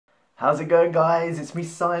How's it going, guys? It's me,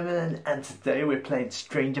 Simon, and today we're playing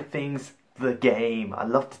Stranger Things, the game. I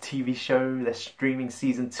love the TV show. They're streaming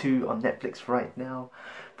season 2 on Netflix right now.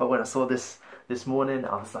 But when I saw this morning,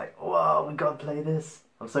 I was like, whoa, we gotta play this.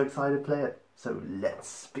 I'm so excited to play it. So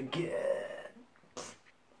let's begin.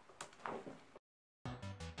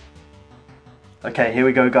 Okay, here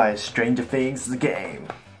we go, guys. Stranger Things, the game.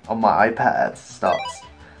 On my iPad starts.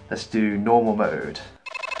 Let's do normal mode.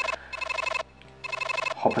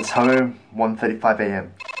 Hopper's home, 1:35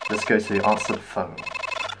 AM. Let's go to answer the phone.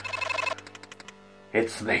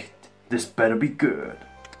 It's late. This better be good.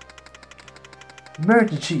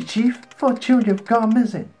 Emergency, Chief. 4 children have gone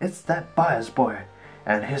missing. It's that Byers boy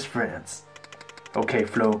and his friends. Okay,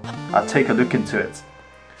 Flo. I'll take a look into it.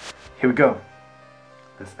 Here we go.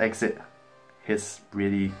 Let's exit his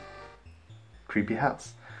really creepy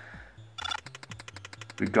house.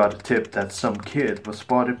 We got a tip that some kid was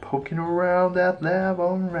spotted poking around that lab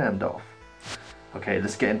on Randolph. Okay,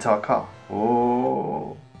 let's get into our car.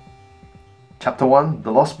 Oh. Chapter 1,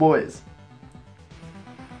 The Lost Boys.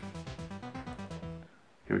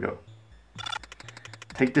 Here we go.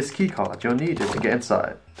 Take this key card, you'll need it to get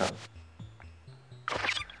inside. Done.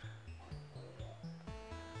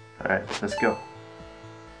 Alright, let's go.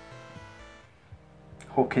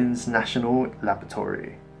 Hawkins National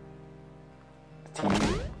Laboratory.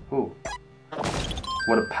 TV. Ooh.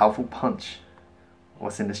 What a powerful punch.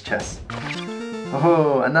 What's in his chest?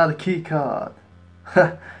 Oh, another key card.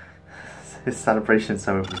 His celebration's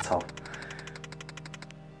so over the top.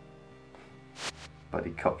 Buddy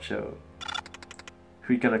cop show.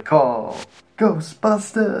 Who you gonna call?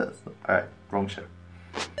 Ghostbusters! Alright, wrong show.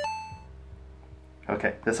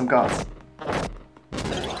 Okay, there's some guards.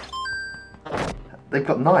 They've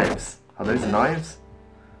got knives. Are those knives?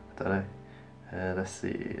 I don't know. Let's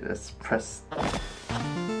see, let's press.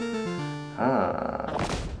 Ah.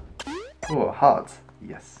 Oh, a heart.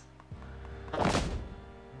 Yes.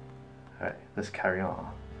 Alright, let's carry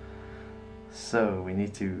on. So, we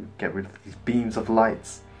need to get rid of these beams of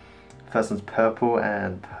lights. First one's purple,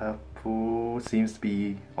 and purple seems to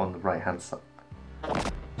be on the right hand side.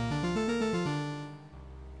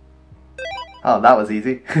 Oh, that was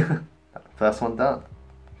easy. First one done.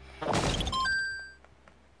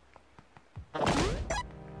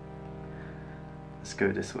 Let's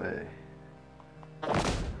go this way.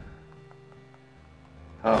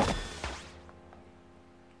 Oh.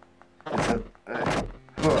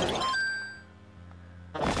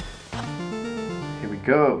 Here we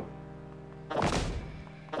go.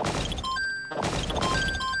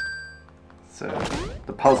 So,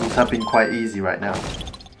 the puzzles have been quite easy right now.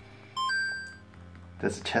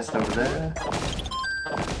 There's a chest over there.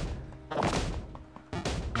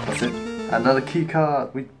 What's it? Another key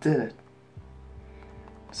card. We did it.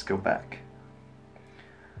 Let's go back.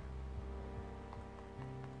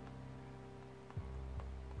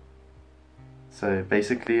 So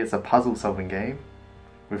basically it's a puzzle solving game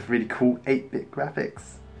with really cool 8-bit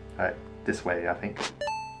graphics. Alright, this way I think.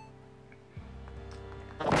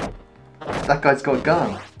 That guy's got a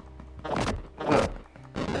gun. Look.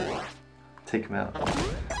 Take him out.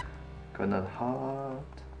 Got another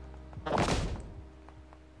heart.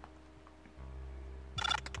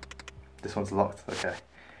 This one's locked, okay.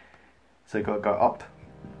 So you gotta go up.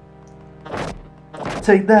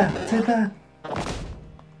 Take that! Take that!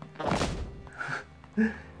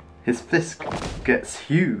 His fist gets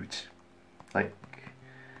huge. Like...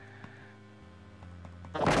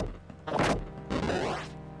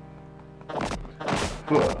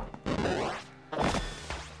 Whoa.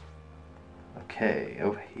 Okay,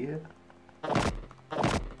 over here.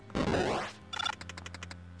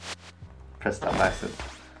 Press that button.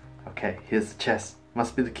 Okay, here's the chest.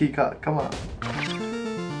 Must be the key card, come on.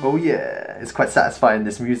 Oh yeah, it's quite satisfying,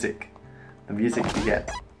 this music. The music you get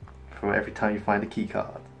for every time you find a key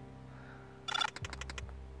card.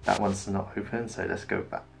 That one's not open, so let's go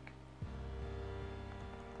back.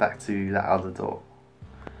 Back to that other door.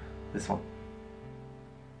 This one.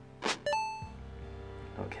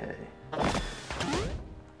 Okay.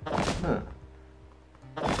 Huh.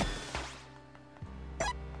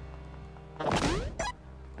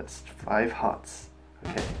 That's 5 hearts.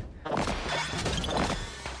 Okay.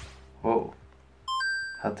 Whoa.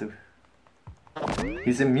 How to...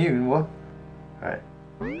 He's immune, what? Alright.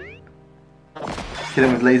 Hit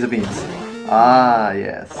him with laser beams. Ah,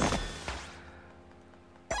 yes.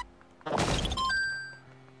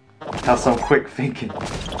 Have some quick thinking.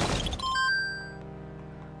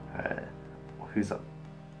 Alright. Who's up?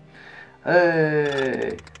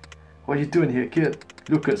 Hey! What are you doing here, kid?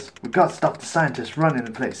 Lucas, we gotta stop the scientist running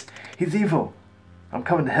the place. He's evil. I'm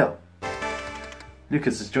coming to help.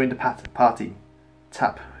 Lucas has joined the party.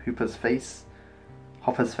 Tap Hopper's face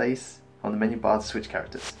on the menu bar to switch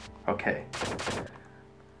characters. Okay.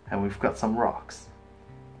 And we've got some rocks.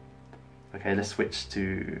 Okay, let's switch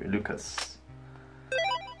to Lucas.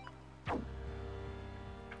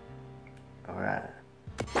 Alright.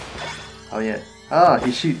 Oh yeah. Ah,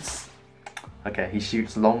 he shoots. Okay, he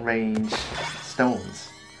shoots long range stones.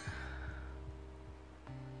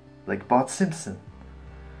 Like Bart Simpson.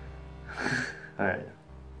 Alright.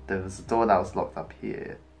 There was a door that was locked up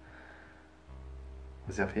here.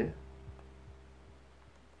 Was it up here?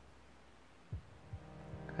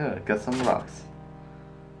 Oh, got some rocks.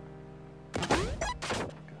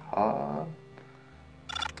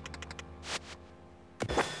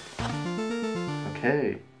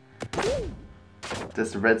 Okay.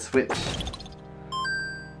 There's the red switch.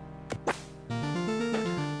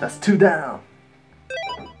 That's 2 down.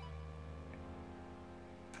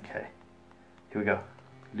 Okay. Here we go.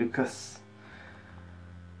 Lucas.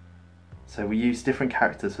 So we use different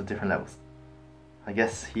characters for different levels. I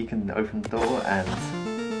guess he can open the door and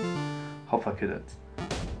Hopper couldn't.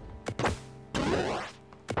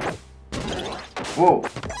 Whoa!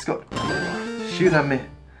 It's got... Shoot at me!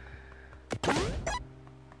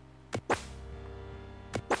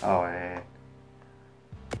 Oh man.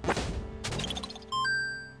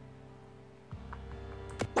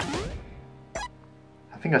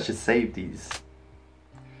 I think I should save these.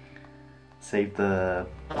 Save the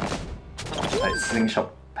like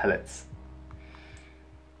slingshot pellets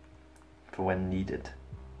for when needed.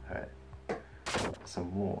 Alright.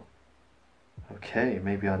 Some more. Okay,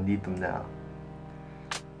 maybe I'll need them now.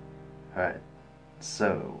 Alright.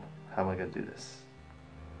 So, how am I gonna do this?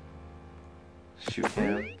 Shoot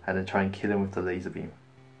him and then try and kill him with the laser beam.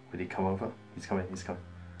 Will he come over? He's coming, he's coming.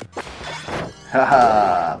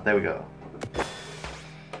 Haha! There we go.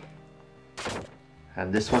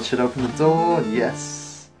 And this one should open the door.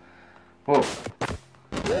 Yes! Whoa!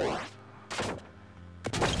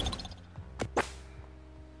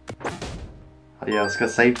 Oh yeah, I was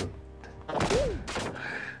gonna save them.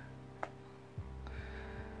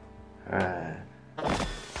 Alright.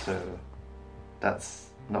 So, that's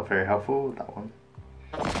not very helpful, that one.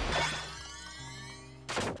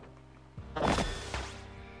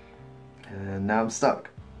 And now I'm stuck.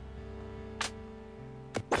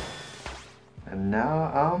 And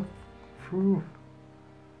now I'm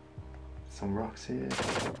some rocks here.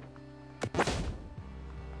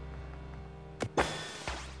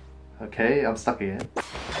 Okay, I'm stuck again.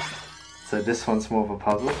 So this one's more of a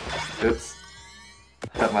puzzle. Oops.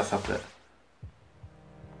 Hurt myself there.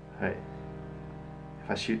 Right.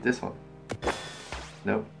 If I shoot this one.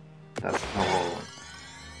 Nope. That's not what I want.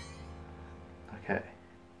 Okay.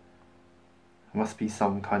 There must be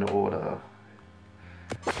some kind of order.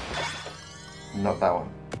 Not that one.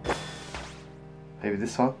 Maybe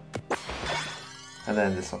this one? And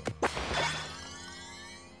then this one.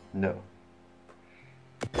 No.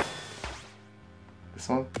 This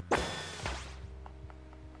one?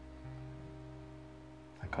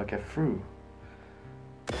 I can't get through.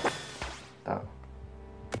 That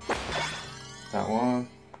one.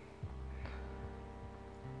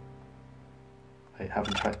 I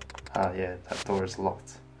haven't tried. Ah, yeah, that door is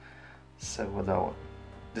locked. So what that one?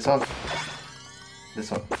 This one? This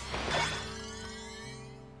one?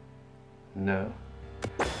 No.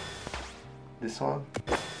 This one?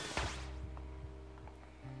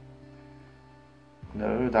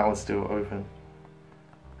 No, that one's still open.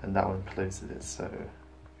 And that one closes it, so...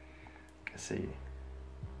 Let's see.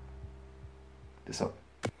 This one.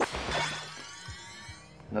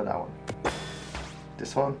 No, that one.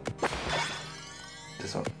 This one.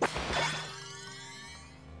 This one.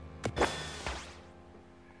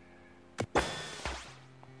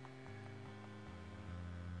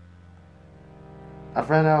 I've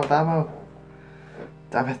run out of ammo.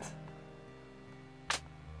 Damn it.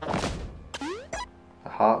 A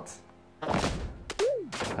heart.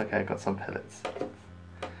 Okay, I got some pellets.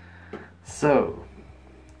 So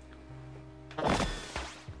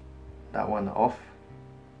that one off.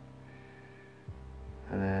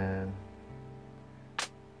 And then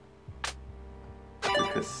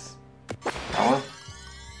Lucas. That one.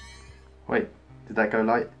 Wait, did that go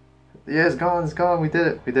light? Yeah, it's gone, it's gone, we did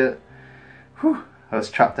it, we did it. Whew. I was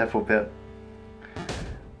trapped there for a bit.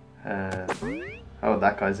 Oh,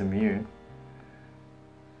 that guy's immune.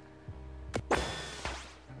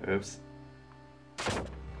 Oops.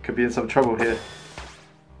 Could be in some trouble here.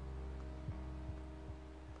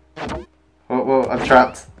 Whoa, I'm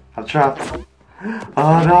trapped. I'm trapped.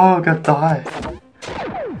 Oh no, I'm gonna die.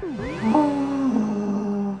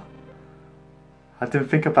 Oh. I didn't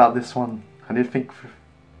think about this one. I need to think.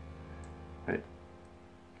 Wait.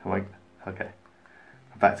 Am I? Okay.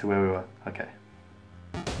 Back to where we were. Okay.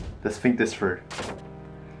 Let's think this through.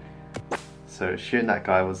 So shooting that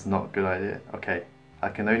guy was not a good idea. Okay. I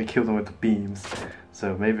can only kill them with the beams.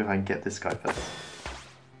 So maybe if I can get this guy first.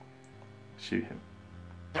 Shoot him.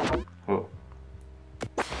 Oh.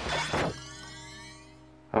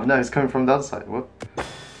 Oh no, he's coming from the other side. What?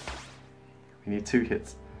 We need 2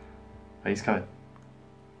 hits. Oh, he's coming.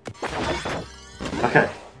 Okay.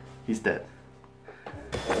 He's dead.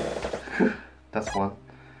 That's one.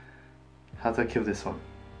 How do I kill this one?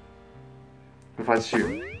 If I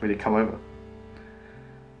shoot, will he come over?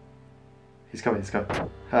 He's coming, he's coming.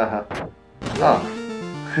 Haha.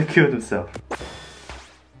 Ah! He killed himself.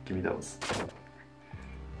 Give me those.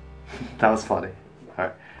 That was funny.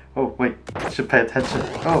 Alright. Oh, wait. I should pay attention.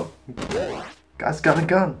 Oh! Guy's got a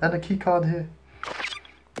gun and a key card here.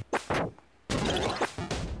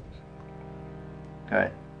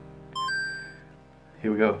 Alright.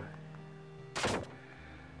 Here we go.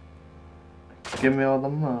 Give me all the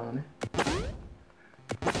money.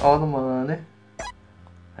 All the money.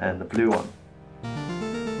 And the blue one.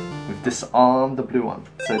 We've disarmed the blue one.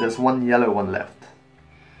 So there's one yellow one left.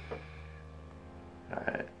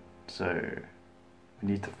 Alright. So we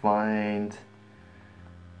need to find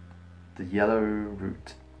the yellow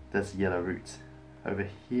root. There's a yellow root over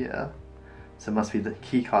here. So it must be the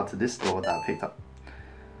key card to this door that I picked up.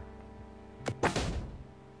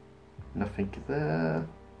 Nothing there.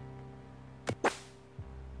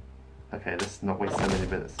 Okay, let's not waste so many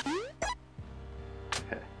minutes.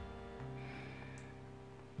 Okay.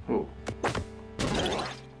 Oh.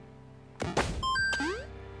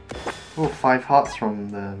 Oh, 5 hearts from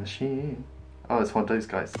the machine. Oh, it's one of those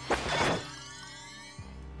guys.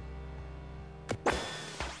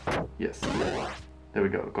 Yes. There we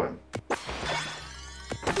go, got him.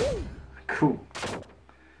 Cool.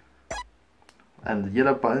 And the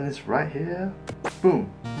yellow button is right here.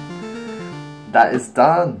 Boom. That is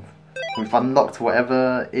done. We've unlocked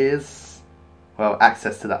whatever is, well,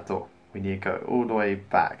 access to that door. We need to go all the way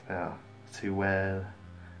back now to where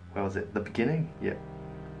was it? The beginning? Yeah.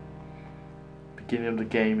 Beginning of the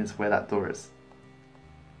game is where that door is.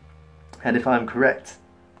 And if I'm correct,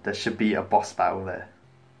 there should be a boss battle there.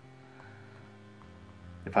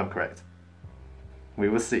 If I'm correct. We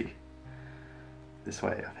will see. This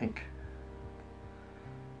way, I think.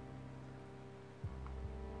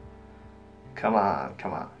 Come on,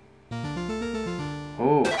 come on.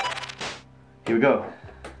 Oh, here we go.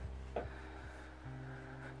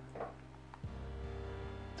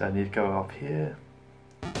 Do I need to go up here?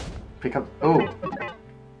 Pick up. Oh,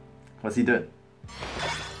 what's he doing?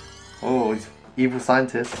 Oh, he's evil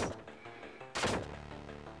scientist.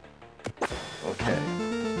 Okay.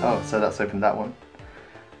 Oh, so that's opened that one.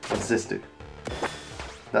 What does this do?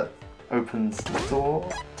 That opens the door.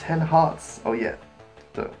 10 hearts. Oh yeah.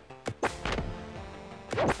 So.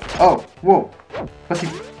 Oh, whoa! What's he?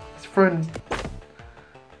 He's thrown.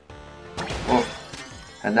 Whoa!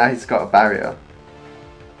 And now he's got a barrier.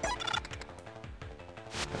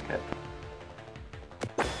 Okay.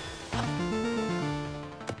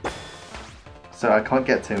 So I can't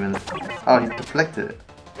get to him, and oh, he's deflected it.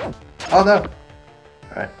 Oh no!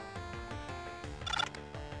 All right.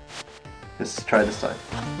 Let's try this side.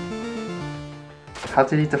 How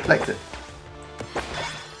did he deflect it?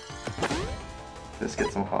 Let's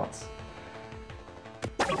get some hearts.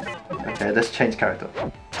 Okay, let's change character.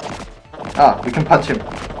 Ah, we can punch him.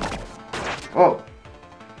 Oh!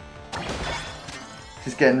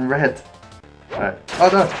 He's getting red. Alright. Oh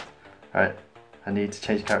no! Alright, I need to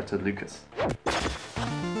change character to Lucas.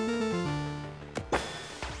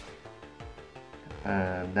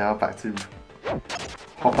 And now back to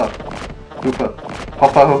Hopper. Hooper.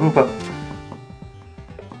 Hopper Hooper.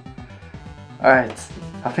 Alright,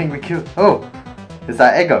 I think we killed. Oh! Is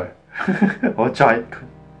that Ego? Or giant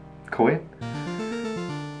coin?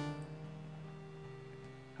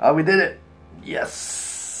 Oh, we did it!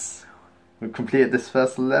 Yes! We completed this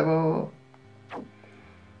first level.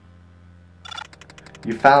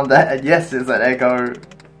 You found that, and yes, it's an Ego.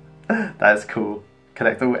 That is cool.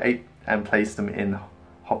 Collect all 8 and place them in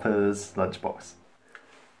Hopper's lunchbox.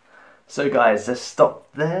 So guys, let's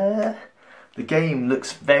stop there. The game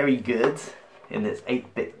looks very good in its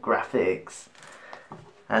 8-bit graphics.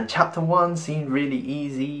 And chapter 1 seemed really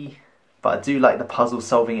easy, but I do like the puzzle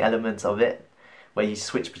solving elements of it, where you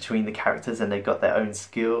switch between the characters and they've got their own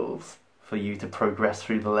skills for you to progress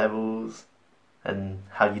through the levels, and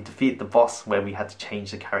how you defeat the boss where we had to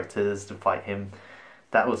change the characters to fight him.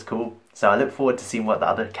 That was cool. So I look forward to seeing what the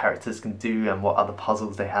other characters can do and what other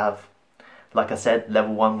puzzles they have. Like I said,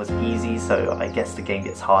 level 1 was easy, so I guess the game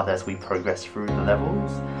gets harder as we progress through the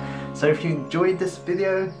levels. So if you enjoyed this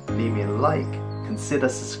video, leave me a like, consider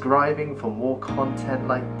subscribing for more content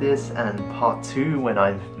like this and part 2 when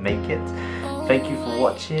I make it. Thank you for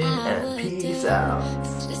watching and peace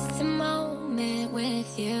out.